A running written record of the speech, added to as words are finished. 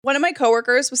One of my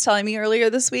coworkers was telling me earlier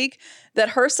this week that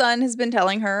her son has been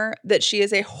telling her that she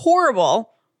is a horrible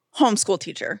homeschool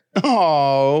teacher.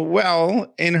 Oh,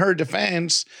 well, in her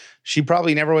defense, she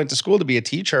probably never went to school to be a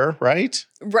teacher, right?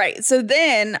 Right. So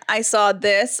then I saw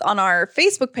this on our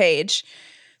Facebook page.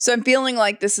 So I'm feeling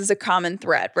like this is a common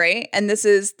thread, right? And this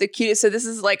is the cutest. So this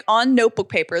is like on notebook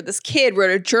paper. This kid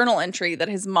wrote a journal entry that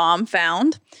his mom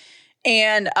found.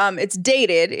 And it's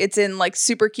dated. It's in like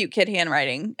super cute kid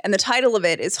handwriting. And the title of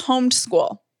it is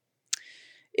Homeschool.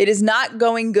 It is not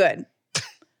going good.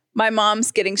 My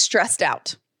mom's getting stressed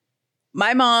out.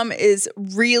 My mom is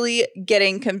really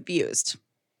getting confused.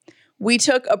 We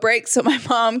took a break so my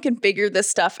mom can figure this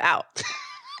stuff out.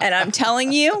 And I'm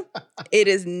telling you, it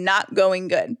is not going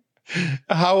good.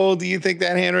 How old do you think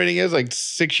that handwriting is? Like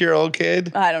 6-year-old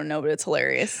kid? I don't know, but it's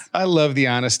hilarious. I love the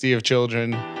honesty of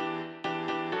children.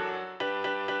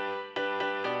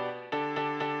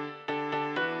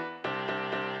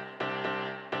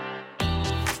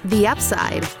 The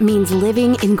Upside means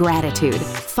living in gratitude,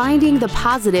 finding the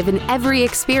positive in every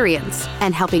experience,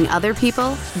 and helping other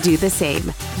people do the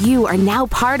same. You are now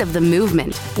part of the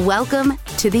movement. Welcome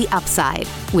to The Upside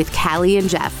with Callie and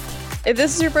Jeff. If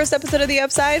this is your first episode of The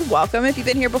Upside, welcome. If you've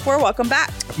been here before, welcome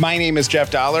back. My name is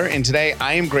Jeff Dollar, and today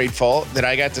I am grateful that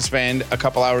I got to spend a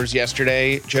couple hours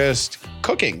yesterday just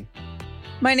cooking.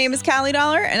 My name is Callie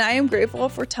Dollar, and I am grateful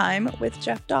for time with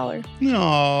Jeff Dollar.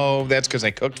 No, that's because I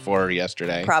cooked for her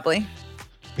yesterday. Probably.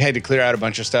 We had to clear out a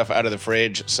bunch of stuff out of the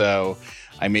fridge, so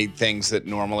I made things that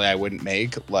normally I wouldn't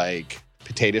make, like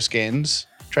potato skins.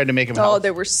 Tried to make them healthy. Oh,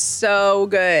 they were so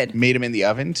good. Made them in the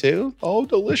oven, too. Oh,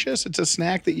 delicious. It's a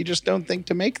snack that you just don't think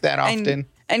to make that often.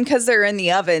 And because they're in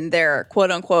the oven, they're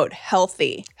quote-unquote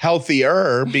healthy.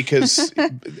 Healthier, because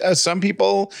some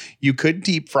people, you could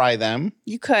deep fry them.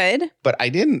 You could. But I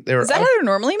didn't. Is that how they're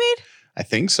normally made? I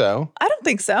think so. I don't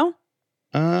think so.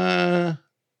 I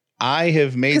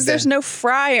have made because there's no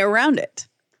fry around it.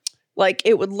 Like,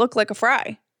 it would look like a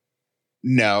fry.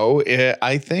 No,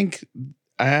 I think,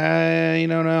 I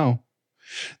don't know.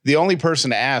 The only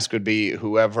person to ask would be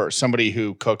somebody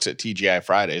who cooks at TGI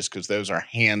Fridays, because those are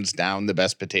hands down the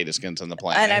best potato skins on the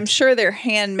planet. And I'm sure they're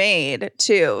handmade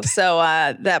too. So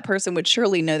that person would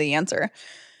surely know the answer.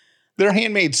 They're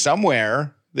handmade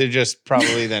somewhere. They're just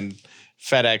probably then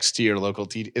FedEx to your local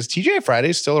TGI. Is TGI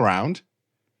Fridays still around?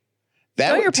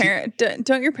 Don't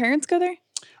your parents go there?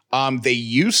 They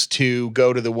used to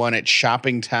go to the one at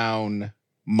Shoppingtown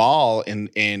Mall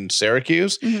in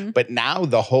Syracuse, but now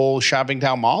the whole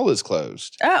Shoppingtown Mall is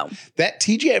closed. Oh. That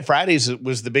TGI Fridays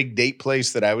was the big date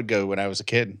place that I would go when I was a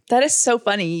kid. That is so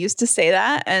funny. You used to say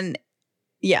that, and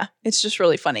yeah, it's just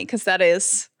really funny because that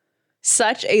is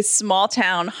such a small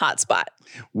town hotspot.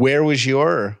 Where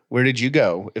did you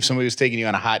go? If somebody was taking you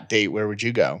on a hot date, where would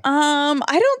you go?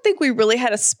 I don't think we really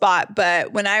had a spot,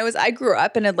 but when I grew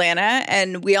up in Atlanta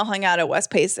and we all hung out at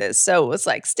West Paces. So it was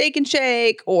like Steak and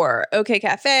Shake or OK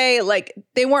Cafe. Like,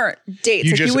 they weren't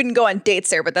dates. You wouldn't go on dates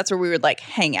there, but that's where we would like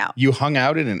hang out. You hung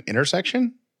out at an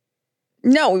intersection?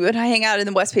 No, we would hang out in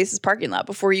the West Paces parking lot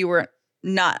before you were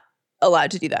not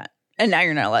allowed to do that. And now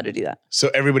you're not allowed to do that. So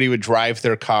everybody would drive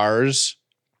their cars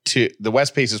to the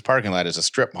West Paces parking lot is a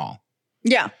strip mall.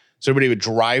 Yeah. So everybody would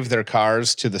drive their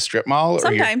cars to the strip mall?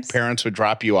 Sometimes. Or your parents would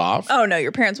drop you off? Oh, no,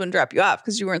 your parents wouldn't drop you off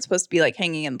because you weren't supposed to be like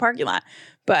hanging in the parking lot.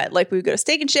 But like we would go to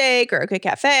Steak and Shake or OK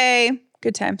Cafe.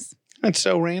 Good times. That's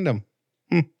so random.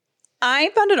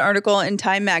 I found an article in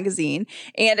Time magazine,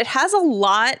 and it has a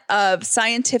lot of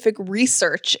scientific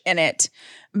research in it,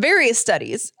 various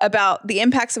studies about the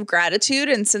impacts of gratitude.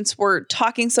 And since we're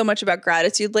talking so much about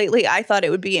gratitude lately, I thought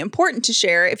it would be important to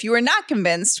share, if you are not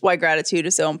convinced why gratitude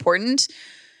is so important.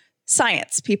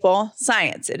 Science, people,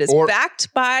 science. It is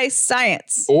backed by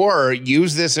science. Or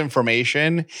use this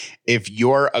information if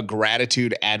you're a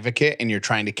gratitude advocate and you're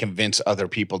trying to convince other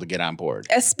people to get on board.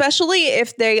 Especially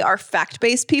if they are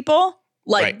fact-based people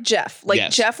like right. Jeff. Like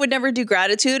yes. Jeff would never do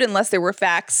gratitude unless there were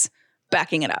facts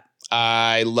backing it up.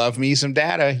 I love me some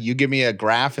data. You give me a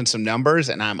graph and some numbers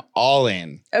and I'm all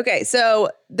in. Okay, so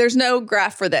there's no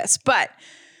graph for this, but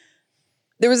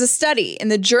there was a study in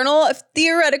the Journal of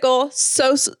Theoretical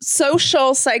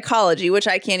Social Psychology, which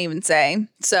I can't even say.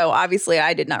 So obviously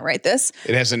I did not write this.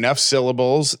 It has enough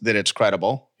syllables that it's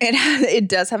credible. It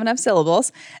does have enough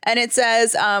syllables. And it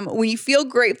says, when you feel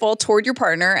grateful toward your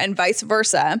partner and vice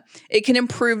versa, it can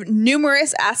improve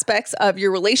numerous aspects of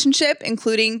your relationship,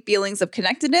 including feelings of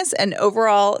connectedness and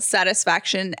overall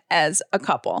satisfaction as a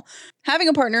couple. Having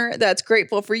a partner that's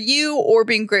grateful for you or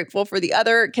being grateful for the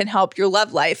other can help your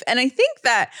love life. And I think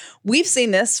that we've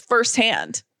seen this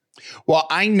firsthand. Well,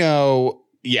 I know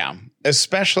Yeah,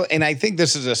 especially, and I think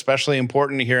this is especially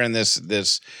important here in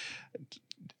this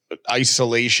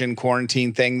isolation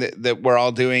quarantine thing that we're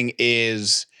all doing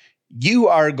is you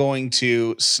are going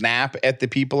to snap at the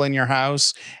people in your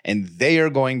house and they are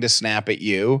going to snap at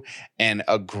you. And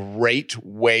a great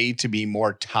way to be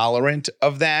more tolerant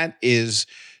of that is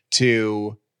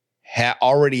to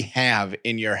already have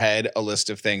in your head a list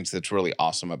of things that's really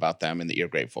awesome about them and that you're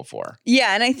grateful for.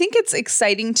 Yeah. And I think it's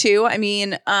exciting too. I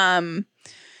mean,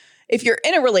 if you're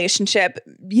in a relationship,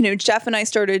 you know, Jeff and I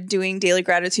started doing daily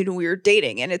gratitude when we were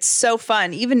dating, and it's so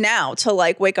fun even now to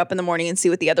like wake up in the morning and see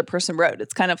what the other person wrote.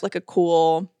 It's kind of like a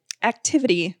cool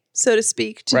activity, so to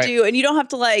speak, to do. And you don't have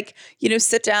to like, you know,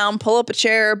 sit down, pull up a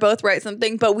chair, both write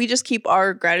something, but we just keep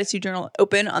our gratitude journal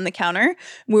open on the counter.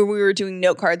 When we were doing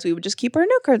note cards, we would just keep our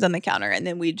note cards on the counter, and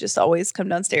then we'd just always come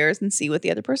downstairs and see what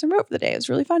the other person wrote for the day. It was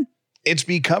really fun. It's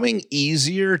becoming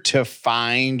easier to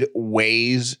find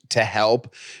ways to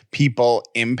help people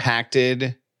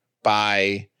impacted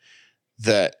by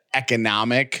the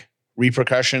economic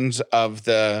repercussions of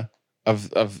the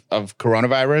of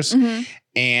coronavirus. Mm-hmm.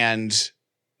 And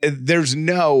there's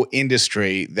no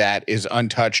industry that is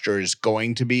untouched or is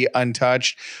going to be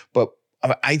untouched. But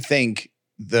I think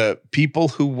the people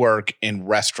who work in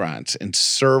restaurants and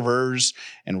servers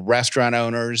and restaurant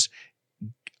owners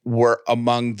were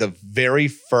among the very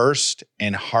first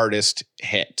and hardest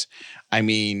hit. I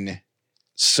mean,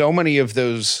 so many of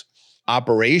those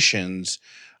operations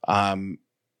had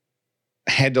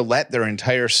to let their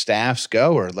entire staffs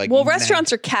go, or like, well,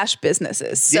 restaurants are cash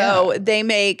businesses, so they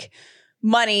make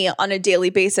money on a daily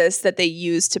basis that they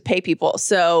use to pay people.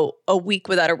 So a week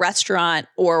without a restaurant,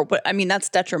 or what, I mean, that's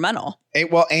detrimental.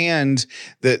 And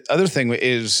the other thing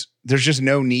is there's just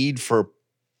no need for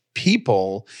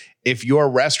people. If your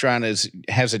restaurant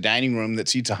has a dining room that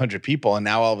seats 100 people, and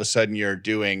now all of a sudden you're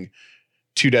doing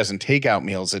 24 takeout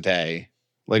meals a day,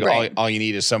 like all you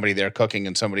need is somebody there cooking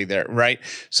and somebody there, right?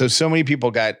 So many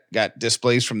people got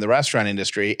displaced from the restaurant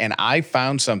industry. And I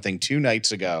found something 3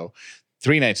 nights ago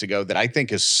that I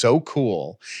think is so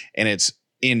cool. And it's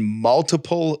in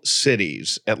multiple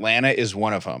cities. Atlanta is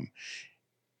one of them.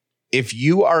 If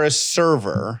you are a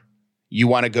server, you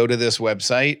want to go to this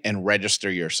website and register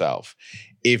yourself.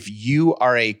 If you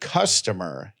are a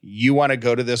customer, you want to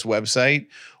go to this website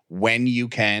when you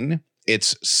can.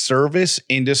 It's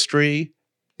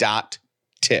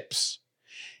serviceindustry.tips.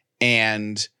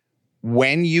 And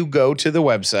when you go to the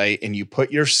website and you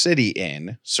put your city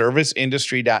in,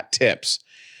 serviceindustry.tips,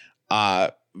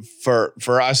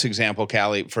 for us, example,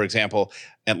 Callie, for example,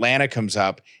 Atlanta comes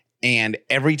up, and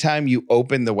every time you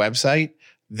open the website,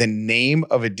 the name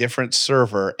of a different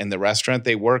server in the restaurant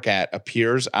they work at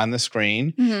appears on the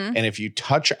screen. Mm-hmm. And if you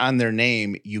touch on their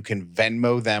name, you can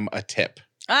Venmo them a tip.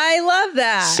 I love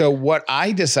that. So what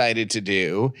I decided to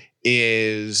do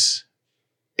is,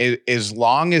 as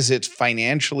long as it's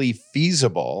financially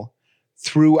feasible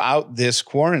throughout this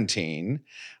quarantine,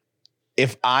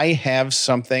 if I have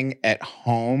something at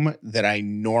home that I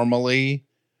normally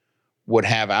would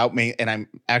have out, and I'm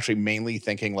actually mainly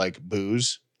thinking like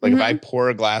booze. Like if I pour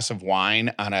a glass of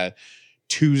wine on a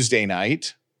Tuesday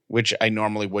night, which I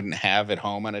normally wouldn't have at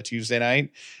home on a Tuesday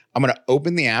night, I'm going to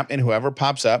open the app, and whoever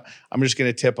pops up, I'm just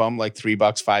going to tip them like $3,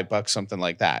 $5, something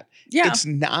like that. Yeah. It's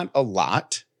not a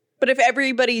lot. But if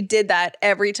everybody did that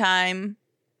every time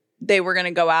they were going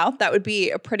to go out, that would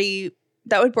be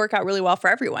that would work out really well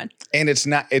for everyone. And it's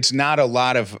not a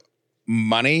lot of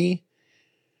money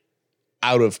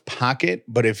out of pocket,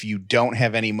 but if you don't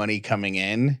have any money coming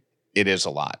in, it is a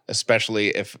lot,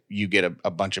 especially if you get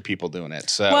a bunch of people doing it.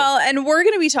 So, well, and we're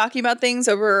going to be talking about things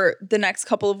over the next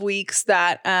couple of weeks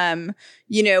that,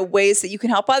 ways that you can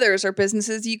help others or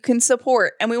businesses you can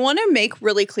support. And we want to make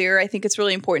really clear, I think it's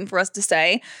really important for us to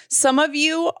say, some of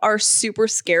you are super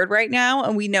scared right now.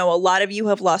 And we know a lot of you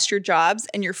have lost your jobs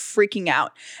and you're freaking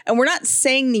out. And we're not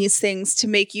saying these things to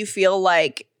make you feel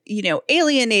like,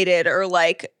 alienated or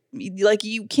like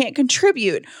you can't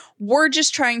contribute. We're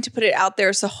just trying to put it out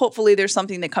there. So hopefully there's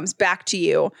something that comes back to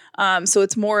you. So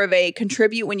it's more of a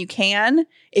contribute when you can.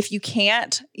 If you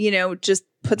can't, just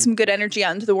put some good energy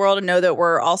out into the world and know that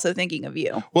we're also thinking of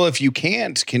you. Well, if you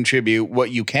can't contribute,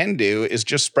 what you can do is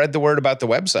just spread the word about the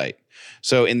website.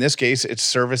 So in this case, it's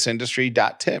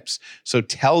serviceindustry.tips. So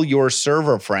tell your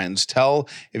server friends,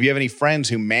 if you have any friends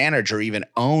who manage or even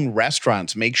own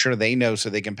restaurants, make sure they know so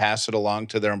they can pass it along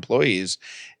to their employees.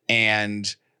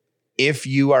 And if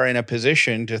you are in a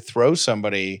position to throw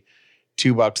somebody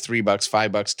 $2, $3,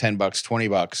 $5, $10,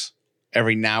 $20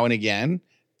 every now and again,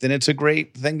 then it's a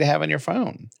great thing to have on your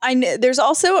phone. There's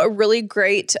also a really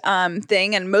great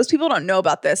thing, and most people don't know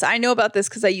about this. I know about this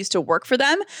because I used to work for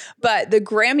them, but the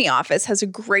Grammy office has a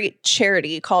great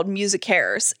charity called Music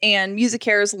Cares, and Music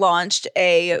Cares launched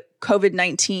a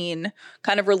COVID-19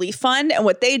 kind of relief fund. And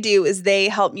what they do is they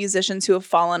help musicians who have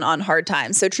fallen on hard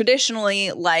times. So traditionally,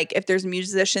 like if there's a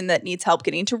musician that needs help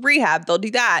getting to rehab, they'll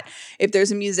do that. If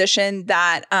there's a musician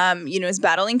that, is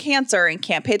battling cancer and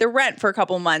can't pay the rent for a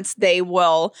couple months, they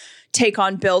will take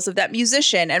on bills of that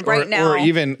musician. And now, or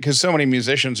even because so many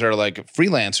musicians are like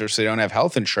freelancers, so they don't have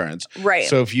health insurance. Right.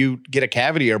 So if you get a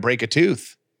cavity or break a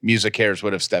tooth, Music Cares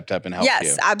would have stepped up and helped you.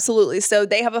 Yes, absolutely. So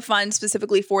they have a fund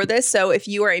specifically for this. So if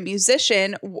you are a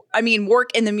musician,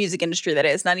 work in the music industry, that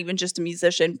is, not even just a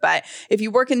musician, but if you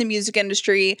work in the music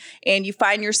industry and you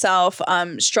find yourself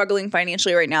struggling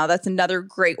financially right now, that's another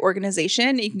great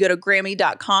organization. You can go to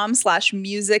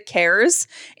Grammy.com/musiccares,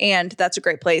 and that's a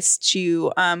great place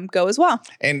to go as well.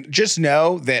 And just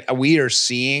know that we are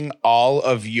seeing all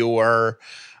of your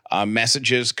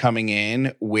messages coming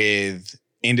in with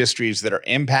industries that are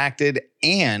impacted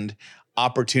and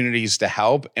opportunities to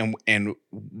help. And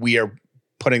we are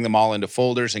putting them all into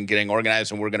folders and getting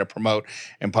organized. And we're going to promote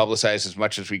and publicize as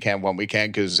much as we can when we can.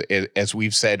 Because as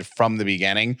we've said from the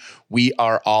beginning, we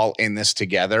are all in this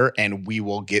together and we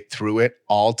will get through it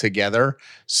all together.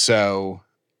 So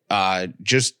I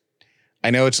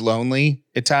know it's lonely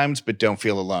at times, but don't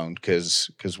feel alone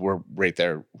because we're right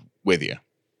there with you.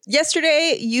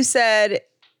 Yesterday, you said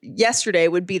yesterday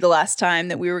would be the last time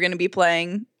that we were going to be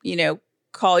playing,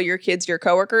 call your kids your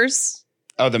coworkers.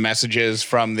 Oh, the messages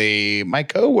from my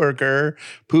coworker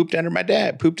pooped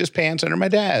his pants under my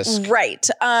desk. Right.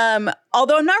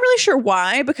 Although I'm not really sure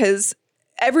why, because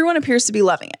everyone appears to be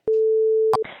loving it.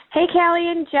 Hey, Callie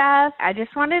and Jeff. I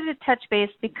just wanted to touch base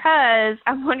because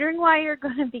I'm wondering why you're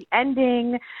going to be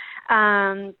ending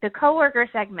the coworker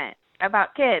segment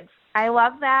about kids. I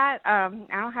love that. I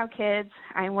don't have kids.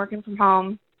 I'm working from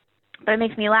home. But it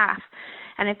makes me laugh.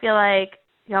 And I feel like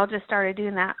y'all just started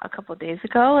doing that a couple of days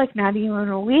ago, like not even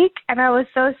a week. And I was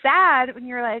so sad when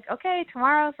you were like, okay,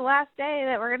 tomorrow's the last day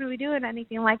that we're going to be doing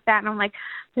anything like that. And I'm like,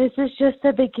 this is just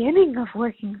the beginning of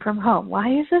working from home. Why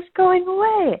is this going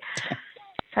away?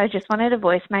 So I just wanted to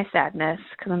voice my sadness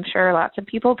because I'm sure lots of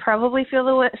people probably feel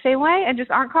the same way and just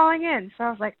aren't calling in. So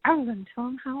I was like, I'm going to tell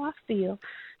them how I feel.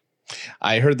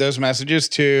 I heard those messages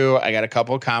too. I got a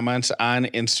couple of comments on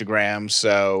Instagram,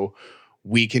 so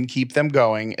we can keep them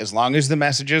going. As long as the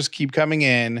messages keep coming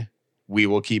in, we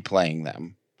will keep playing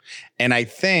them. And I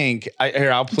think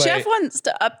I'll play. Jeff wants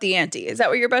to up the ante. Is that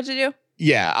what you're about to do?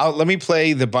 Yeah, let me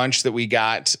play the bunch that we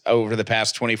got over the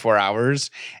past 24 hours,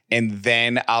 and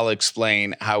then I'll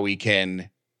explain how we can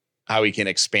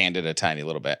expand it a tiny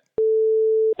little bit.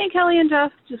 Hey, Callie and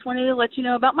Jeff. Just wanted to let you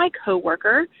know about my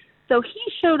coworker. So he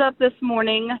showed up this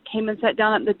morning, came and sat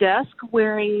down at the desk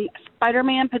wearing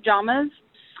Spider-Man pajamas,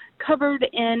 covered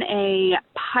in a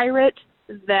pirate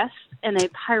vest and a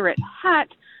pirate hat,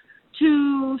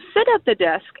 to sit at the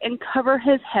desk and cover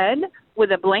his head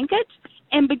with a blanket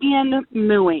and begin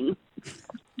mooing.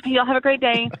 Y'all have a great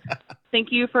day.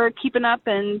 Thank you for keeping up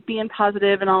and being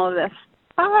positive and all of this.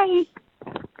 Bye.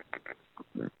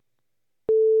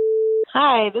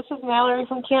 Hi, this is Mallory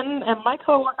from Canton, and my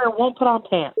coworker won't put on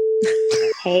pants.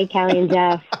 Hey, Callie and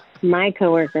Jeff. My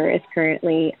coworker is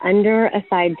currently under a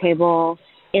side table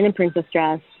in a princess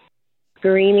dress,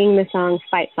 screaming the song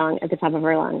Fight Song at the top of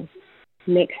her lungs.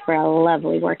 Makes for a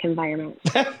lovely work environment.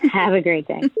 Have a great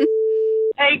day.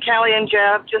 Hey, Callie and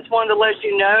Jeff. Just wanted to let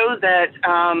you know that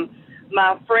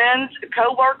my friend's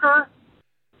coworker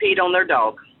peed on their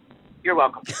dog. You're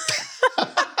welcome.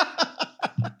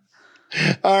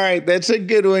 All right, that's a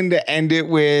good one to end it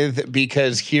with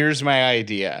because here's my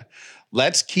idea.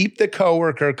 Let's keep the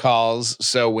coworker calls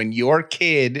so when your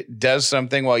kid does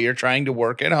something while you're trying to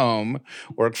work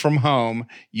from home,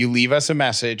 you leave us a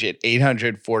message at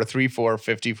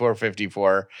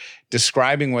 800-434-5454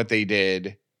 describing what they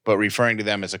did, but referring to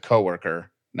them as a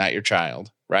coworker, not your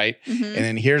child, right? Mm-hmm. And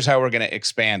then here's how we're going to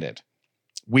expand it.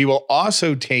 We will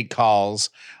also take calls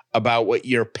about what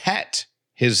your pet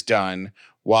has done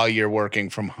while you're working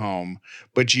from home,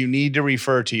 but you need to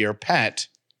refer to your pet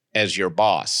as your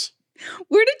boss.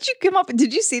 Where did you come up?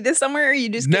 Did you see this somewhere or you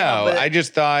just came up with it? I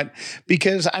just thought,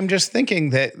 because I'm just thinking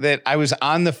that I was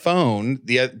on the phone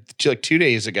like 2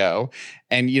 days ago,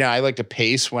 and I like to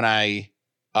pace when I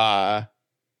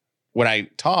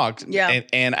talked,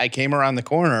 and I came around the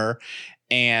corner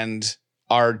and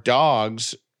our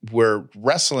dogs were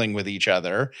wrestling with each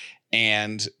other.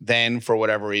 And then for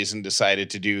whatever reason decided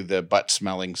to do the butt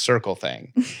smelling circle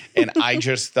thing. And I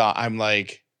just thought, I'm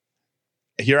like,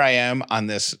 here I am on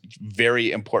this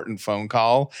very important phone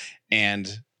call,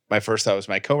 and my first thought was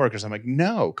my coworkers. I'm like,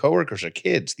 no, coworkers are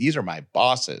kids. These are my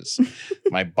bosses.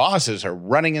 My bosses are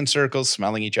running in circles,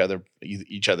 smelling each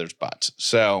other's butts.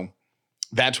 So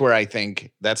that's where I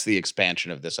think that's the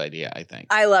expansion of this idea, I think.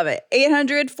 I love it.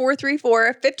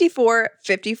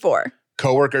 800-434-5454.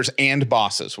 Coworkers and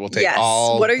bosses. We'll take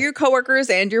all. What are your coworkers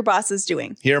and your bosses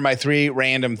doing? Here are my 3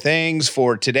 random things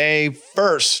for today.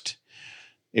 First,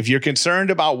 if you're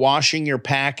concerned about washing your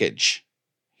package,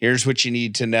 here's what you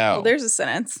need to know. Well, there's a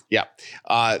sentence. Yeah.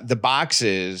 The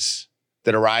boxes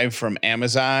that arrive from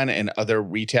Amazon and other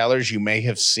retailers, you may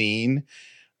have seen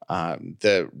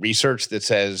the research that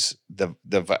says the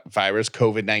virus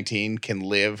COVID-19 can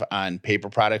live on paper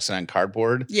products and on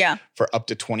cardboard for up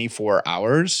to 24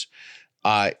 hours.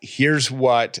 Here's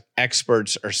what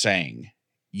experts are saying.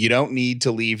 You don't need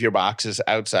to leave your boxes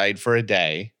outside for a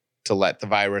day to let the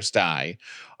virus die.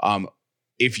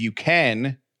 If you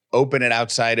can, open it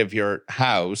outside of your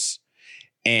house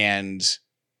and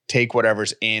take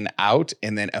whatever's in out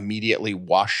and then immediately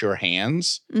wash your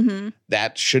hands. Mm-hmm.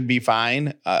 That should be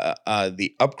fine.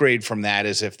 The upgrade from that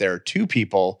is if there are 2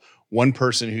 people, one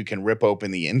person who can rip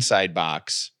open the inside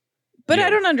box. But I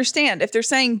don't understand. If they're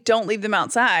saying don't leave them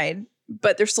outside,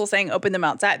 but they're still saying open them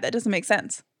outside, that doesn't make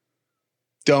sense.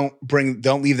 Don't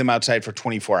leave them outside for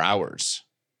 24 hours.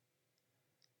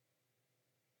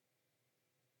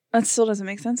 That still doesn't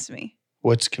make sense to me.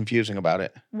 What's confusing about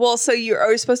it? Well, so are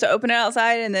you supposed to open it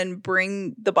outside and then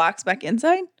bring the box back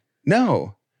inside?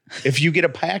 No. If you get a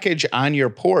package on your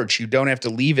porch, you don't have to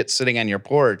leave it sitting on your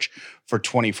porch for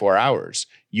 24 hours.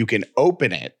 You can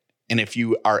open it. And if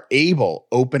you are able,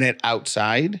 open it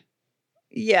outside.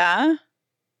 Yeah.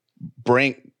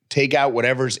 Take out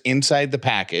whatever's inside the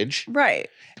package. Right.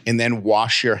 And then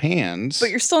wash your hands. But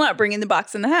you're still not bringing the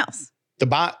box in the house.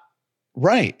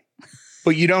 Right.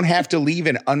 But you don't have to leave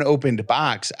an unopened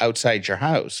box outside your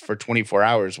house for 24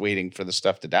 hours waiting for the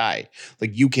stuff to die.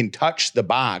 Like, you can touch the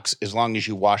box as long as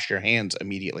you wash your hands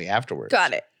immediately afterwards.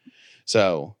 Got it.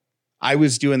 So I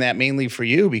was doing that mainly for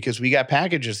you because we got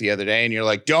packages the other day and you're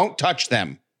like, don't touch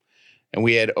them. And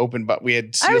we had open, but we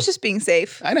had sealed. I was just being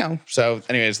safe. I know. So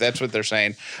anyways, that's what they're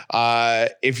saying.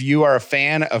 If you are a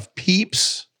fan of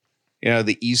Peeps,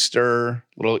 the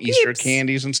little Easter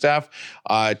candies and stuff,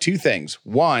 2 things.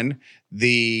 One,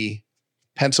 the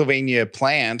Pennsylvania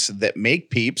plants that make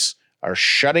Peeps are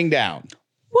shutting down.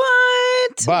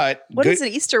 What? But what is an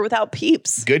Easter without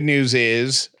Peeps? Good news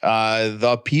is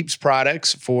the Peeps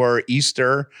products for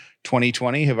Easter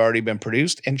 2020 have already been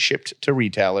produced and shipped to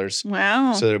retailers.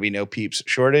 Wow. So there'll be no Peeps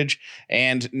shortage.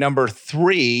 And number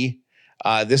 3,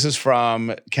 this is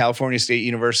from California State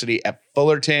University at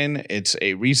Fullerton. It's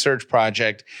a research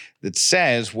project that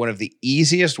says one of the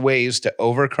easiest ways to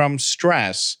overcome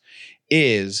stress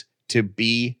is to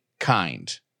be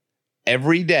kind.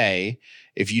 Every day,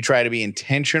 if you try to be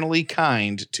intentionally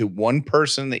kind to one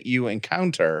person that you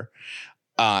encounter,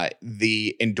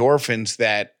 the endorphins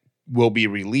that will be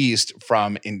released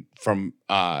from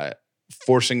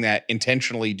forcing that,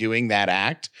 intentionally doing that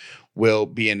act, will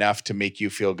be enough to make you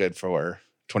feel good for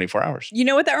 24 hours. You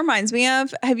know what that reminds me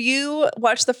of? Have you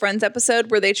watched the Friends episode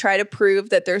where they try to prove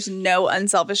that there's no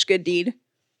unselfish good deed?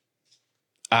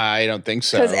 I don't think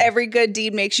so. Because every good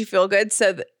deed makes you feel good.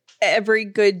 So every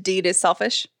good deed is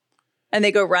selfish. And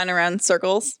they go run around in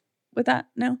circles with that.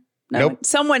 No. Nope.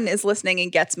 Someone is listening and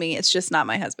gets me. It's just not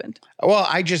my husband. Well,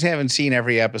 I just haven't seen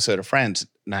every episode of Friends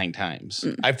 9 times.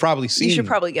 I've probably seen. You should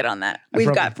probably get on that.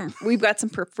 We've got some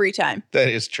free time. That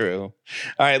is true.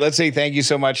 All right, let's say thank you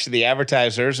so much to the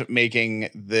advertisers making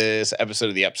this episode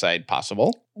of The Upside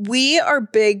possible. We are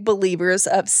big believers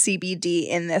of CBD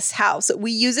in this house.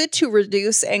 We use it to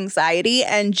reduce anxiety,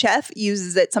 and Jeff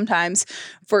uses it sometimes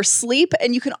for sleep,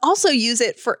 and you can also use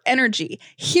it for energy.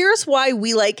 Here's why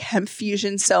we like Hemp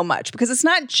Fusion so much, because it's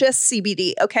not just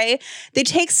CBD, okay? They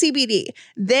take CBD,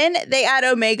 then they add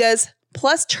omegas,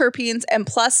 plus terpenes, and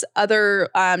plus other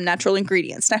natural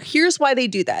ingredients. Now, here's why they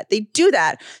do that. They do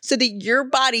that so that your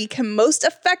body can most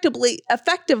effectively,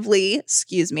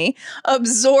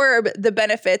 absorb the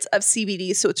benefits of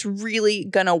CBD. So it's really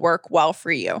gonna work well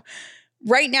for you.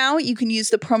 Right now, you can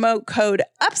use the promo code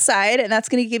UPSIDE, and that's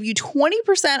going to give you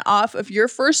 20% off of your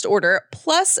first order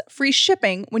plus free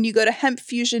shipping when you go to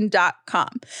hempfusion.com.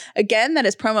 Again, that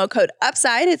is promo code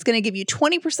UPSIDE. It's going to give you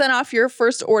 20% off your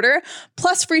first order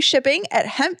plus free shipping at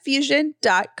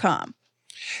hempfusion.com.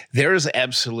 There is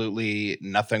absolutely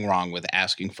nothing wrong with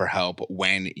asking for help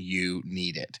when you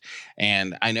need it.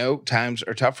 And I know times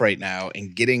are tough right now,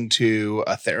 and getting to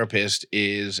a therapist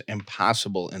is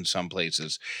impossible in some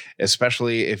places,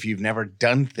 especially if you've never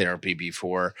done therapy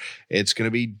before. It's going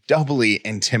to be doubly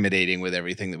intimidating with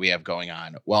everything that we have going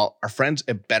on. Well, our friends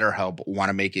at BetterHelp want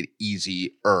to make it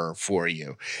easier for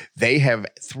you. They have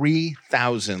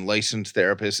 3,000 licensed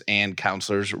therapists and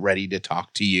counselors ready to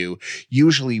talk to you,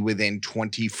 usually within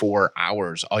 24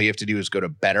 hours. All you have to do is go to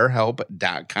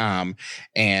betterhelp.com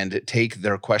and take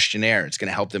their questionnaire. It's going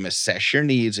to help them assess your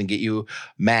needs and get you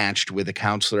matched with a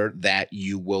counselor that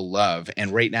you will love.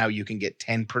 And right now you can get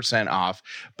 10% off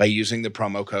by using the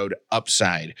promo code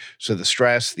UPSIDE. So the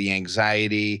stress, the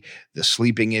anxiety, the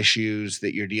sleeping issues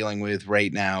that you're dealing with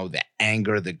right now, the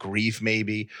anger, the grief,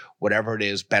 maybe, whatever it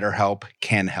is, BetterHelp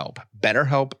can help.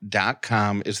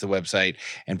 BetterHelp.com is the website.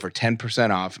 And for 10%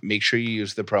 off, make sure you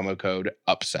use the promo code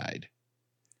UPSIDE.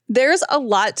 There's a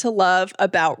lot to love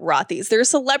about Rothy's. They're a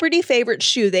celebrity favorite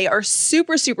shoe. They are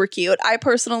super, super cute. I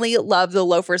personally love the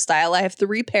loafer style. I have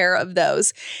 3 pair of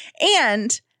those.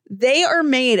 And they are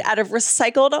made out of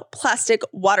recycled plastic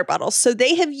water bottles. So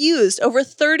they have used over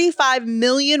 35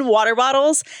 million water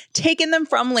bottles, taken them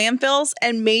from landfills,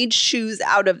 and made shoes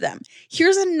out of them.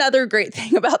 Here's another great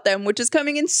thing about them, which is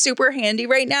coming in super handy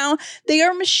right now. They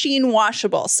are machine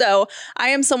washable. So I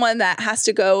am someone that has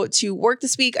to go to work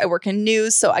this week. I work in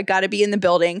news, so I got to be in the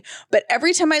building. But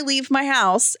every time I leave my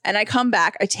house and I come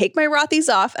back, I take my Rothy's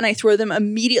off and I throw them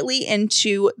immediately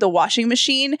into the washing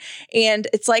machine. And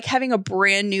it's like having a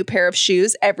brand new pair of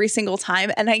shoes every single time,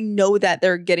 and I know that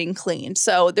they're getting cleaned.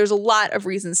 So there's a lot of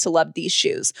reasons to love these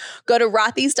shoes. Go to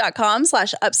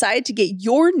rothys.com/upside to get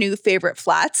your new favorite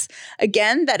flats.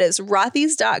 Again, that is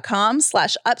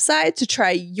rothys.com/upside to try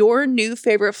your new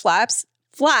favorite flats.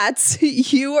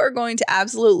 You are going to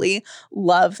absolutely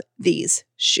love these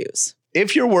shoes.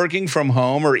 If you're working from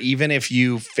home, or even if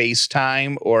you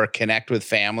FaceTime or connect with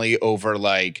family over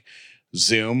like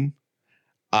Zoom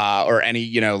or any,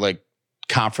 like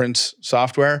conference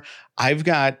software, I've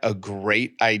got a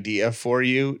great idea for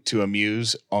you to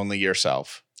amuse only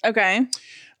yourself. Okay.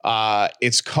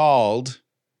 It's called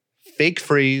Fake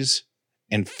Freeze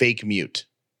and Fake Mute.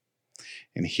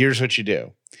 And here's what you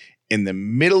do. In the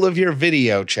middle of your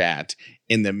video chat,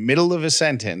 in the middle of a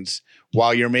sentence,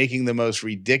 while you're making the most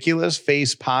ridiculous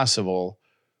face possible,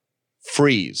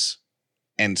 freeze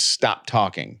and stop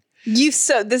talking. This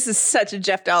is such a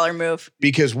Jeff Dollar move.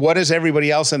 Because what is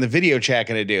everybody else in the video chat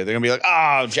going to do? They're going to be like,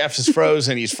 oh, Jeff is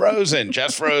frozen. He's frozen.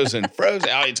 Jeff's frozen. Frozen.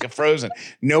 Oh, he's frozen.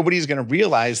 Nobody's going to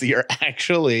realize that you're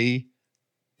actually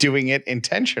doing it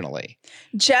intentionally.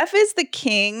 Jeff is the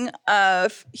king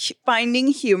of finding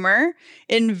humor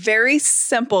in very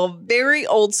simple, very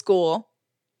old school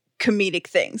comedic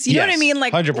things. You know what I mean?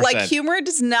 Like 100%. Like humor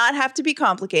does not have to be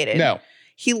complicated. No.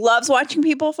 He loves watching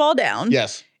people fall down.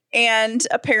 Yes. And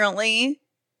apparently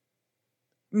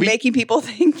making people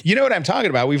think. You know what I'm talking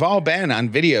about? We've all been on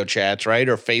video chats, right?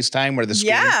 Or FaceTime where the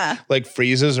screen like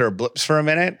freezes or blips for a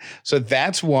minute. So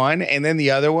that's one. And then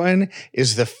the other one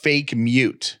is the fake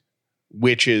mute,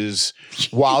 which is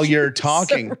while you're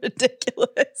talking. So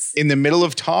ridiculous. In the middle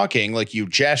of talking, like you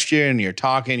gesture and you're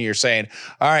talking, you're saying,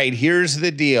 all right, here's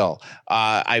the deal.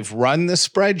 I've run the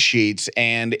spreadsheets,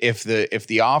 and if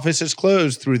the office is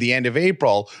closed through the end of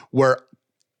April, we're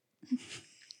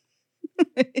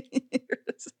You're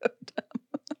so dumb.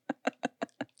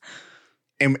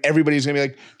 And everybody's going to be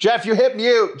like, Jeff, you hit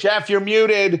mute. Jeff, you're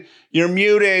muted. You're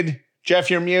muted.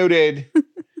 Jeff, you're muted.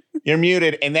 You're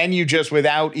muted. And then you just,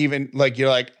 without even like, you're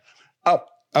like, I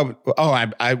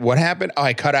what happened? Oh,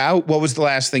 I cut out. What was the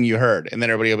last thing you heard? And then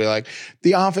everybody will be like,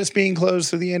 the office being closed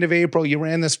through the end of April. You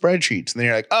ran the spreadsheets. And then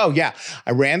you're like, oh yeah,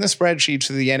 I ran the spreadsheets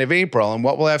to the end of April. And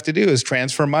what we'll have to do is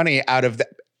transfer money out of that.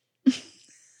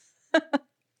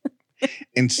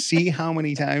 And see how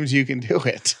many times you can do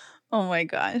it. Oh my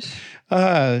gosh.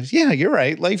 Yeah, you're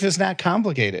right. Life is not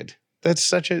complicated. That's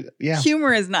such a,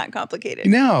 Humor is not complicated.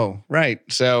 No, right.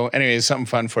 So anyway, it's something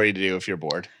fun for you to do if you're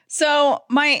bored. So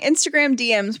my Instagram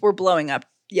DMs were blowing up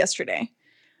yesterday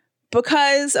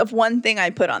because of one thing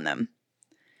I put on them.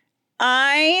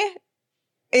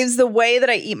 Is the way that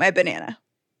I eat my banana.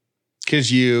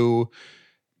 Because you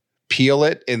peel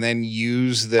it and then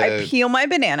use I peel my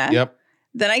banana. Yep.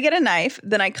 Then I get a knife,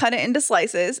 then I cut it into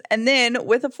slices, and then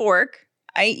with a fork,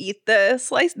 I eat the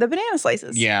banana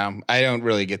slices. Yeah, I don't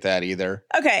really get that either.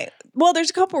 Okay, well, there's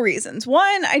a couple reasons.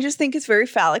 One, I just think it's very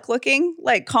phallic looking.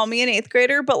 Like, call me an 8th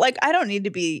grader, but like, I don't need to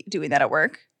be doing that at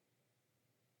work.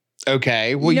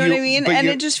 Okay. Well, you know what I mean? And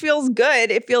it just feels good.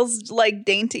 It feels like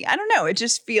dainty. I don't know. It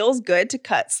just feels good to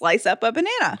slice up a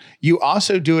banana. You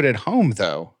also do it at home,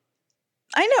 though.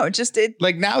 I know.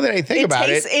 Like, now that I think about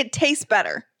it tastes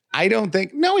better. I don't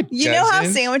think, no, it doesn't. You know how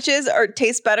sandwiches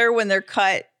taste better when they're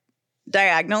cut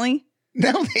diagonally?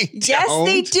 No, they don't. Yes,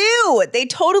 they do. They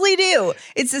totally do.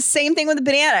 It's the same thing with a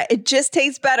banana. It just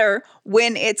tastes better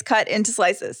when it's cut into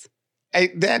slices.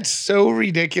 That's so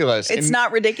ridiculous. It's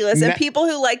not ridiculous. And people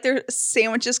who like their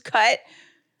sandwiches cut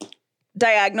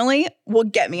diagonally will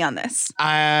get me on this.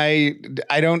 I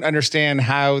don't understand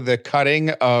how the cutting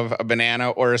of a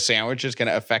banana or a sandwich is going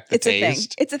to affect the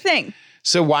taste. It's a thing.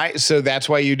 So that's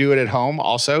why you do it at home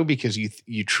also, because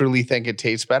you truly think it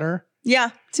tastes better?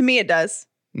 Yeah, to me it does.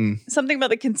 Something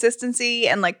about the consistency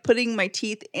and like putting my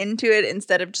teeth into it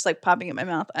instead of just like popping it in my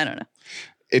mouth. I don't know.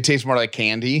 It tastes more like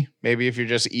candy, maybe, if you're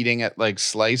just eating it like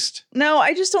sliced. No,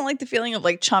 I just don't like the feeling of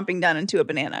like chomping down into a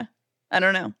banana. I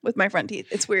don't know. With my front teeth.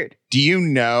 It's weird. Do you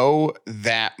know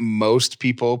that most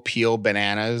people peel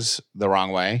bananas the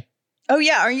wrong way? Oh,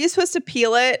 yeah. Are you supposed to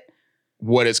peel it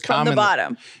what is from the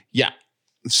bottom? Yeah.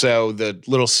 So the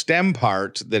little stem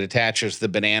part that attaches the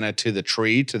banana to the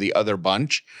tree, to the other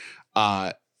bunch,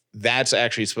 that's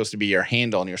actually supposed to be your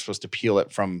handle, and you're supposed to peel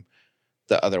it from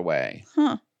the other way.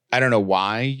 Huh. I don't know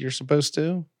why you're supposed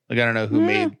to. Like, I don't know who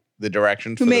made the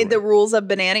directions. Who made the rules of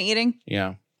banana eating?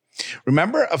 Yeah.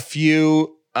 Remember a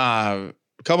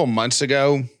couple months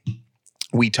ago,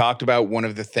 we talked about one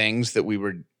of the things that we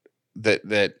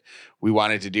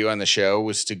wanted to do on the show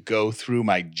was to go through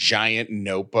my giant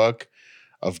notebook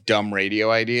of dumb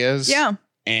radio ideas. Yeah.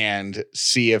 And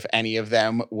see if any of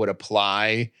them would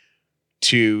apply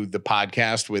to the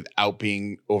podcast without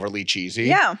being overly cheesy.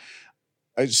 Yeah.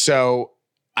 So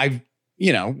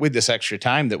with this extra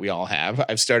time that we all have,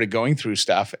 I've started going through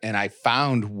stuff, and I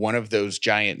found one of those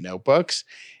giant notebooks,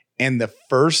 and the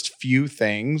first few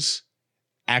things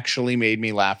actually made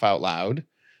me laugh out loud.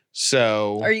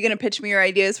 So are you going to pitch me your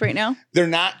ideas right now?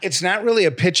 It's not really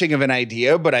a pitching of an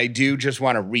idea, but I do just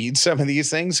want to read some of these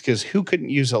things because who couldn't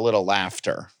use a little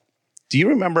laughter? Do you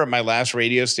remember at my last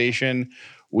radio station,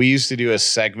 we used to do a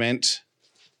segment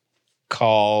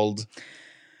called...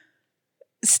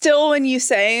 Still, when you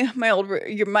say my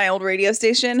old radio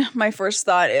station, my first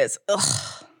thought is,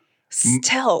 ugh,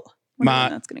 still.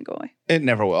 That's going to go away. It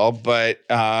never will, but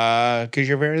because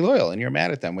you're very loyal and you're mad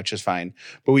at them, which is fine.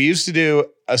 But we used to do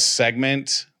a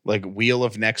segment like Wheel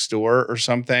of Next Door or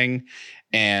something,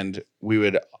 and we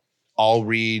would all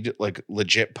read like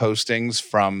legit postings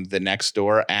from the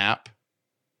Nextdoor app.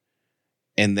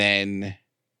 And then...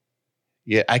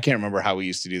 yeah, I can't remember how we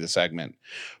used to do the segment,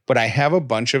 but I have a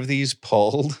bunch of these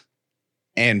pulled,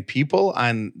 and people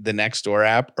on the Nextdoor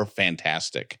app are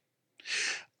fantastic.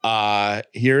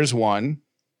 Here's one,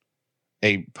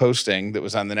 a posting that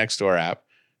was on the Nextdoor app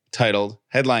titled,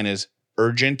 headline is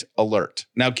Urgent Alert.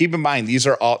 Now, keep in mind, these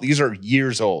are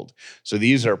years old. So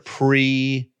these are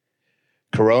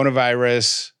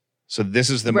pre-coronavirus. So this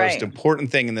is the most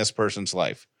important thing in this person's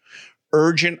life.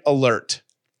 Urgent Alert.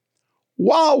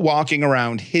 While walking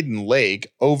around Hidden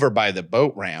Lake over by the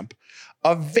boat ramp,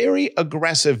 a very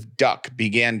aggressive duck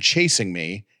began chasing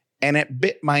me, and it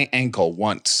bit my ankle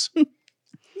once.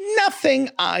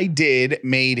 Nothing I did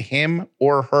made him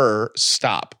or her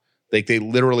stop. Like, they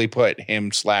literally put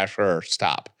him/her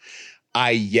stop. I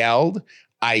yelled,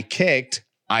 I kicked,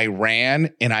 I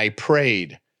ran, and I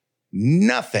prayed.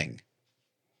 Nothing.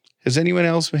 Has anyone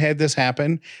else had this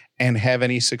happen and have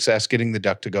any success getting the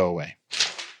duck to go away?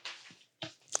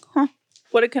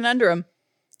 What a conundrum.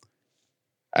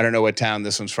 I don't know what town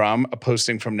this one's from. A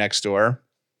posting from Nextdoor.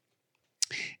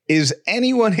 Is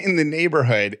anyone in the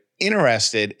neighborhood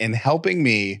interested in helping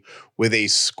me with a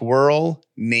squirrel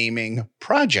naming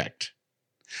project?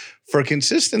 For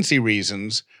consistency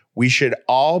reasons, we should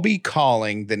all be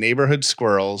calling the neighborhood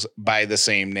squirrels by the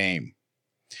same name.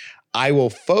 I will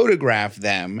photograph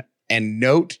them and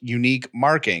note unique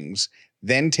markings,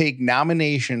 then take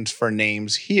nominations for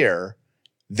names here,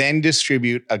 then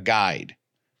distribute a guide.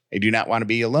 I do not want to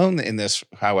be alone in this,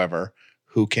 however.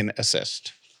 Who can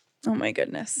assist? Oh my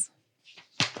goodness.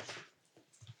 I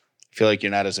feel like you're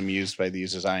not as amused by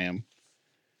these as I am.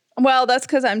 Well, that's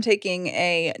because I'm taking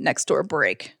a Nextdoor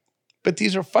break. But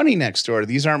these are funny Nextdoor.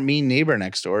 These aren't mean neighbor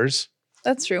Nextdoors.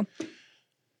 That's true.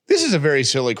 This is a very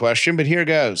silly question, but here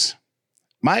goes.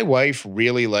 My wife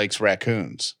really likes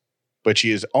raccoons, but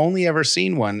she has only ever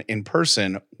seen one in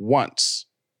person once.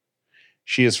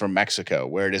 She is from Mexico,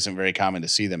 where it isn't very common to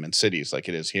see them in cities like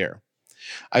it is here.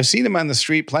 I've seen them on the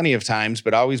street plenty of times,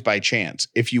 but always by chance.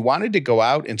 If you wanted to go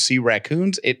out and see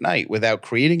raccoons at night without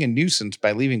creating a nuisance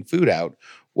by leaving food out,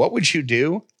 what would you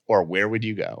do or where would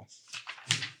you go?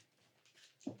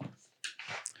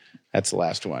 That's the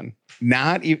last one.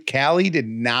 Callie did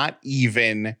not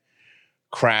even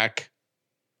crack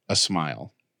a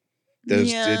smile.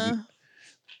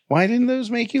 Why didn't those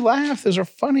make you laugh? Those are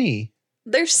funny.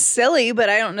 They're silly, but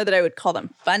I don't know that I would call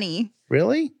them funny.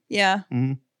 Really? Yeah.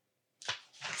 Mm-hmm.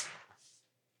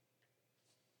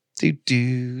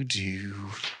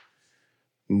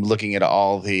 I'm looking at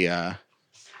all the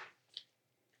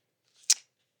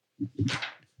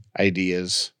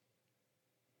ideas.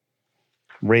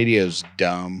 Radio's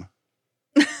dumb.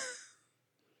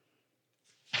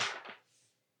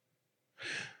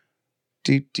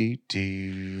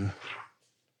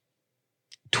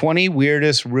 20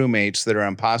 weirdest roommates that are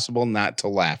impossible not to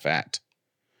laugh at.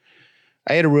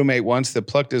 I had a roommate once that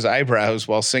plucked his eyebrows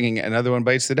while singing Another One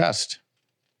Bites the Dust.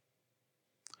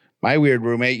 My weird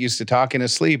roommate used to talk in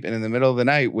his sleep and in the middle of the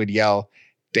night would yell,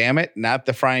 "Damn it, not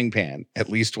the frying pan," at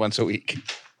least once a week.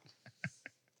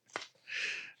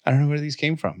 I don't know where these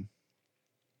came from.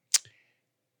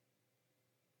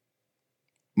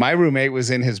 My roommate was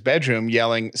in his bedroom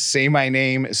yelling, "Say my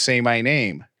name, say my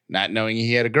name." Not knowing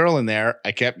he had a girl in there,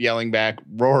 I kept yelling back,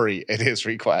 "Rory," at his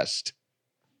request.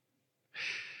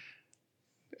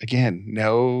 Again,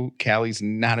 no, Callie's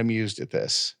not amused at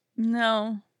this.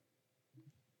 No.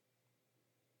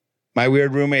 My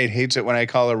weird roommate hates it when I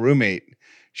call her roommate.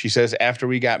 She says after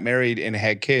we got married and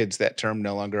had kids, that term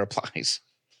no longer applies.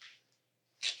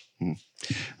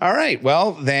 All right.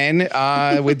 Well, then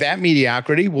with that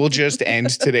mediocrity, we'll just end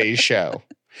today's show.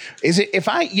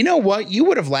 You know what? You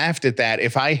would have laughed at that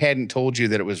if I hadn't told you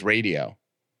that it was radio.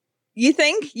 You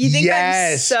think? You think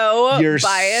yes, I'm so you're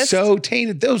biased? So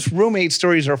tainted. Those roommate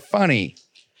stories are funny.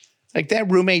 Like that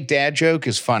roommate dad joke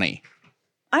is funny.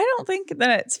 I don't think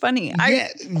that it's funny.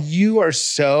 You are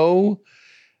so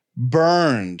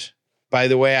burned by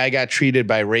the way I got treated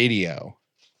by radio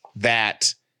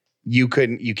that you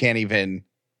can't even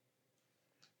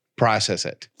process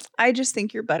it. I just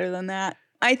think you're better than that.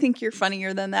 I think you're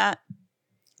funnier than that.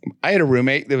 I had a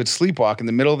roommate that would sleepwalk in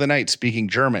the middle of the night speaking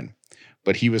German,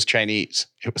 but he was Chinese.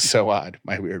 It was so odd.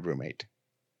 My weird roommate.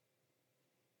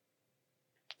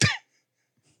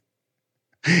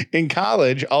 In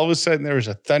college, all of a sudden there was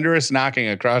a thunderous knocking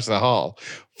across the hall.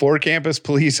 4 campus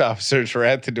police officers were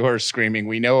at the door screaming,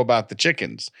 "We know about the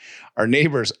chickens." Our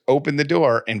neighbors opened the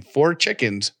door and 4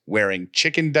 chickens wearing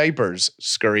chicken diapers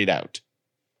scurried out.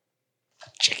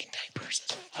 Chicken diapers.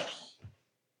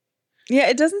 Yeah,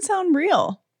 it doesn't sound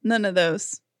real. None of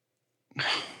those.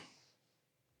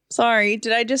 Sorry,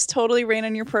 did I just totally rain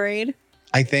on your parade?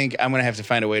 I think I'm going to have to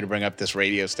find a way to bring up this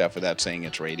radio stuff without saying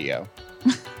it's radio.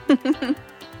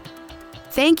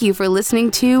 Thank you for listening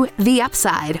to The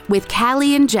Upside with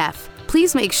Callie and Jeff.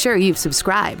 Please make sure you've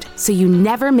subscribed so you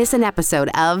never miss an episode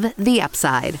of The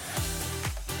Upside.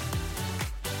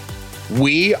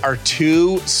 We are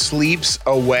 2 sleeps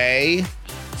away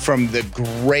from the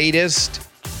greatest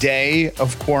day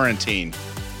of quarantine.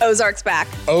 Ozark's back.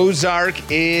 Ozark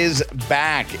is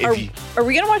back. Are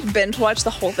we going to binge watch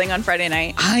the whole thing on Friday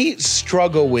night? I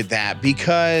struggle with that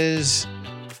because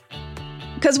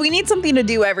we need something to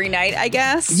do every night, I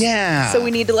guess. Yeah. So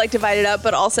we need to divide it up.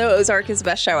 But also Ozark is the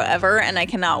best show ever. And I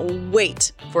cannot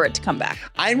wait for it to come back.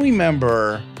 I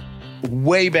remember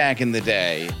way back in the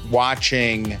day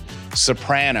watching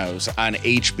Sopranos on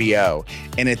HBO.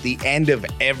 And at the end of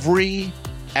every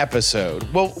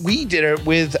episode, well, we did it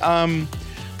with,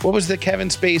 what was the Kevin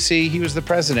Spacey? He was the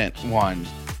president one.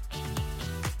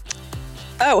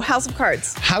 Oh, House of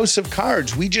Cards. House of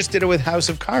Cards. We just did it with House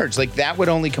of Cards. That would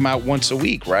only come out once a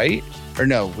week, right? Or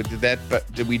no?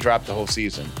 Did we drop the whole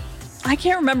season? I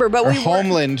can't remember, but we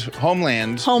Homeland.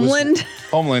 Homeland.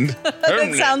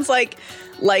 That sounds like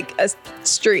a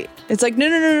street. It's like,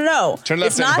 no. Turn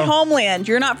left it's not Homeland.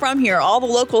 You're not from here. All the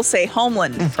locals say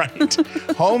Homeland. Right.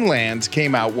 Homeland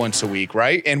came out once a week,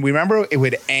 right? And we remember it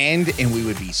would end and we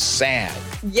would be sad.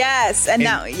 Yes. And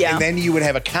now, yeah. And then you would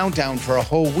have a countdown for a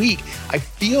whole week. I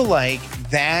feel like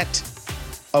that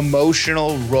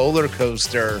emotional roller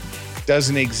coaster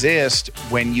doesn't exist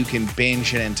when you can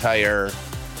binge an entire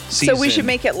season. So we should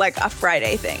make it like a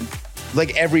Friday thing.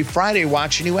 Every Friday,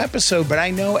 watch a new episode, but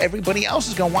I know everybody else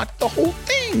is going to watch the whole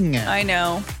thing. I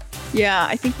know. Yeah,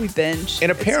 I think we binged.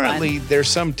 And apparently there's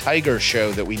some tiger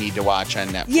show that we need to watch on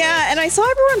Netflix. Yeah, and I saw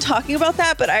everyone talking about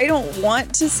that, but I don't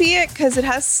want to see it because it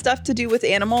has stuff to do with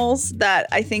animals that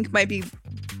I think might be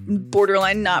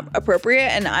borderline not appropriate,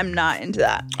 and I'm not into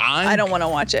that. I don't want to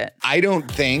watch it. I don't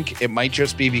think it might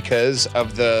just be because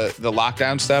of the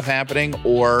lockdown stuff happening,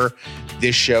 or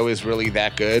this show is really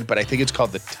that good, but I think it's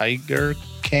called The Tiger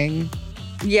King.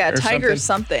 Yeah, or tiger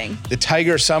something. The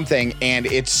tiger something. And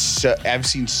it's, I've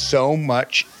seen so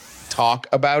much talk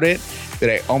about it that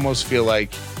I almost feel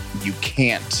like you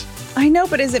can't. I know,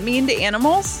 but is it mean to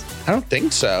animals? I don't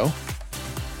think so.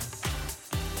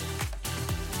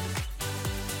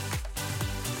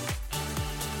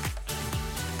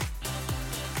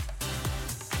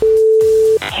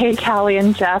 Hey, Callie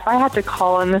and Jeff. I had to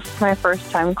call in. This is my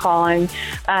first time calling,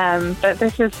 but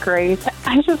this is great.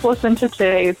 I just listened to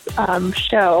today's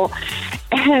show,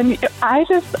 and I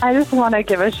just want to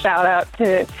give a shout out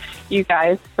to you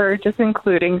guys for just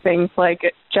including things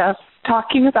like Jeff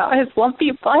talking about his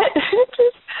lumpy butt.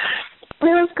 It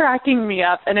was cracking me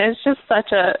up, and it's just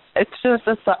such a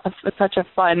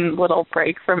fun little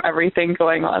break from everything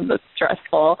going on that's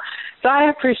stressful. So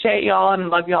I appreciate y'all and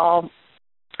love y'all.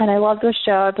 And I love the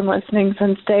show. I've been listening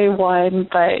since day one,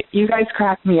 but you guys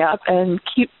crack me up and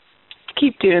keep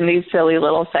doing these silly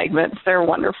little segments. They're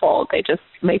wonderful. They just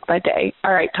make my day.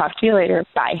 All right. Talk to you later.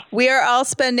 Bye. We are all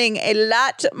spending a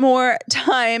lot more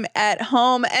time at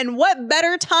home. And what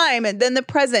better time than the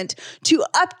present to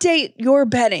update your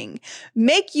bedding?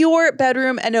 Make your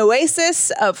bedroom an oasis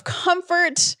of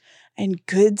comfort and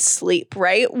good sleep,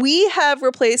 right? We have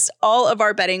replaced all of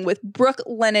our bedding with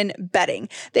Brooklinen bedding.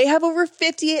 They have over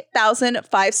 58,000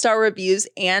 5-star reviews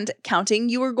and counting.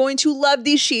 You are going to love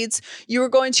these sheets. You are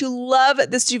going to love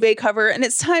this duvet cover, and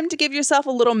it's time to give yourself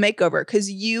a little makeover because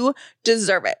you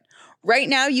deserve it. Right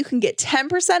now, you can get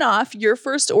 10% off your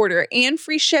first order and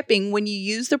free shipping when you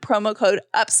use the promo code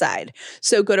UPSIDE.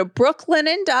 So go to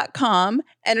brooklinen.com,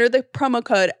 enter the promo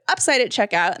code UPSIDE at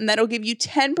checkout, and that'll give you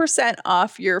 10%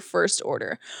 off your first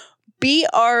order.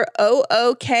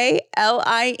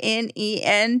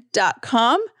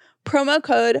 BROOKLINEN.com, promo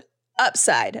code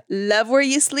UPSIDE. Love where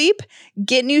you sleep.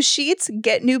 Get new sheets,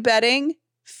 get new bedding,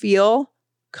 feel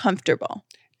comfortable.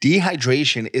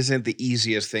 Dehydration isn't the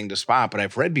easiest thing to spot, but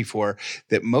I've read before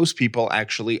that most people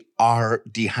actually are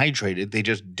dehydrated. They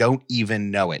just don't even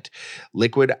know it.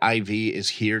 Liquid IV is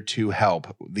here to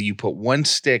help. You put 1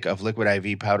 stick of Liquid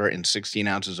IV powder in 16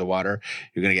 ounces of water.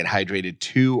 You're going to get hydrated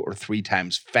 2 or 3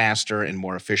 times faster and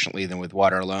more efficiently than with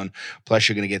water alone. Plus,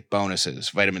 you're going to get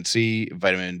bonuses: vitamin C,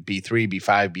 vitamin B3,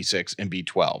 B5, B6, and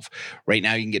B12. Right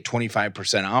now, you can get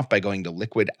 25% off by going to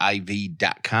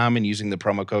liquidiv.com and using the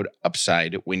promo code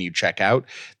UPSIDE when you check out.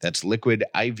 That's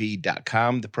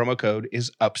liquidiv.com. The promo code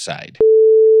is UPSIDE.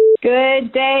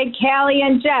 Good day, Callie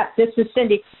and Jeff. This is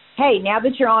Cindy. Hey, now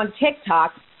that you're on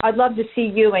TikTok, I'd love to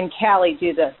see you and Callie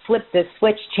do the Flip the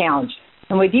Switch challenge.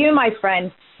 And with you, my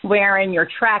friend, wearing your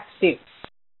tracksuit.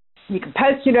 You can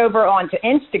post it over onto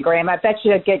Instagram. I bet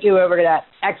you it'll get you over to that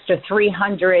extra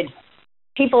 300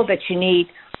 people that you need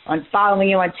on following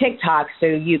you on TikTok, so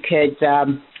you could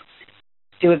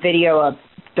do a video of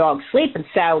dog sleeping.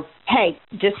 So, hey,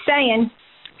 just saying,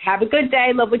 have a good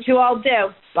day. Love what you all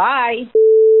do. Bye.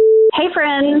 Hey,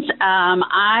 friends.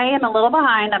 I am a little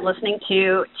behind. I'm listening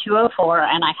to 204,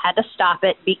 and I had to stop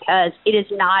it because it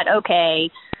is not okay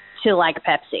to like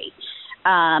Pepsi.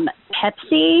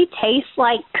 Pepsi tastes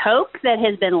like Coke that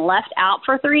has been left out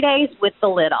for 3 days with the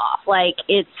lid off. Like,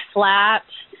 it's flat,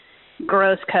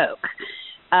 gross Coke.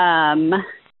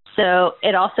 So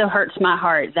it also hurts my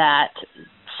heart that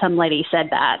some lady said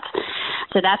that.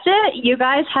 So that's it. You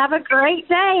guys have a great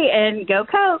day, and go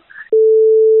Coke.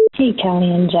 Hey, Callie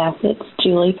and Jeff, it's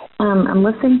Julie. I'm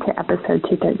listening to episode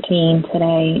 213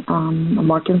 today. I'm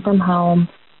working from home,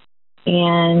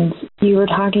 and you were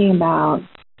talking about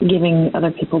giving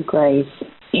other people grace,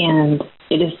 and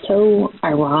it is so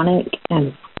ironic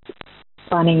and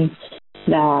funny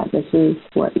that this is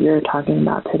what you're talking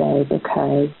about today,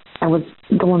 because I was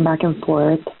going back and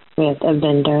forth with a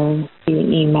vendor via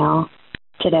email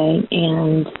today,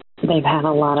 and they've had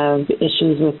a lot of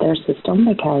issues with their system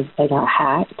because they got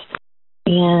hacked.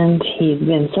 And he's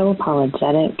been so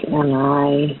apologetic, and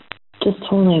I just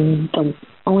told him the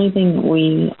only thing that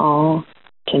we all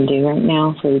can do right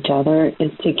now for each other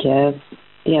is to give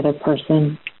the other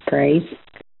person grace.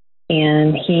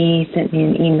 And he sent me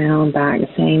an email back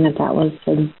saying that that was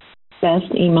the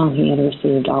best email he had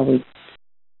received all week.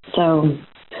 So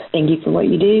thank you for what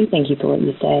you do. Thank you for what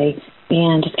you say.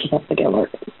 And just keep up the good work.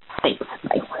 Thanks.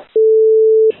 Bye.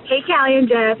 Hey, Callie and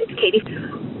Jeff, it's Katie.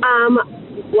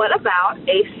 What about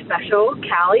a special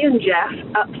Callie and Jeff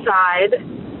upside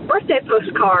birthday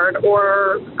postcard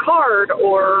or card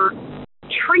or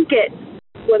trinket,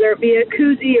 whether it be a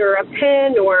koozie or a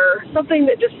pin or something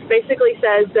that just basically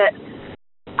says that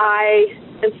I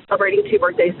am celebrating 2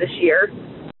 birthdays this year.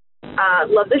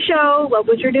 Love the show, love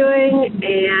what you're doing,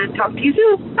 and talk to you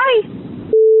soon. Bye.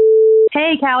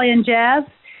 Hey, Callie and Jeff.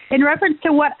 in reference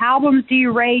to what albums do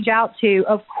you rage out to,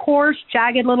 of course,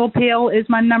 Jagged Little Pill is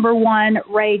my number one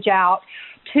rage out.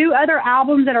 2 other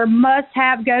albums that are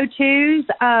must-have go-tos,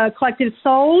 Collective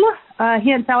Soul,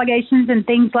 hence Allegations and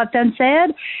Things Left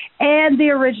Unsaid, and the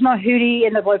original Hootie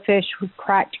and the Blowfish with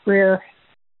Cracked Rear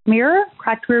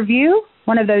View,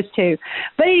 one of those 2.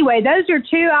 But anyway, those are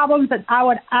 2 albums that I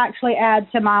would actually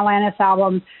add to my Alanis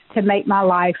album to make my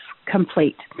life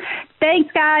complete.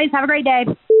 Thanks, guys. Have a great day.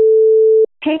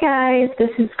 Hey, guys.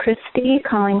 This is Christy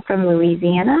calling from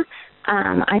Louisiana.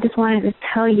 I just wanted to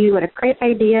tell you what a great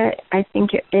idea I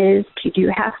think it is to do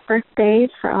half birthdays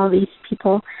for all these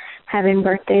people having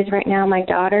birthdays right now. My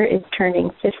daughter is turning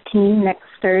 15 next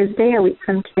Thursday, a week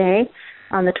from today,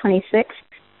 on the 26th,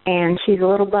 and she's a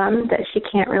little bummed that she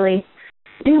can't really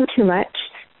do too much.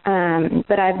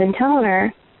 But I've been telling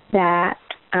her that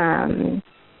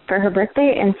for her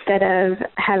birthday, instead of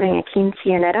having a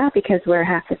quinceañera, because we're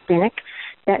half Hispanic,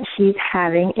 that she's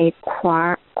having a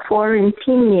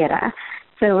quarantinera.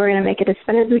 So we're going to make it as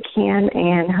fun as we can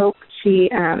and hope she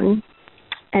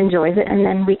enjoys it, and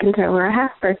then we can throw her a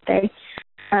half birthday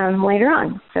later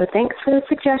on. So thanks for the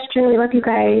suggestion. We love you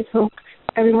guys. Hope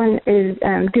everyone is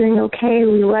doing okay.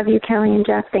 We love you, Callie and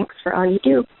Jeff. Thanks for all you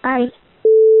do. Bye.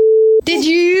 Did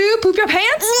you poop your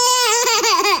pants?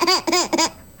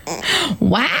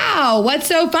 Wow, what's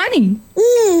so funny?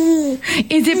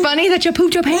 Is it funny that you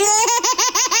pooped your pants?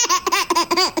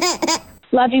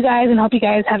 Love you guys and hope you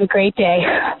guys have a great day.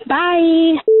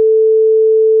 Bye.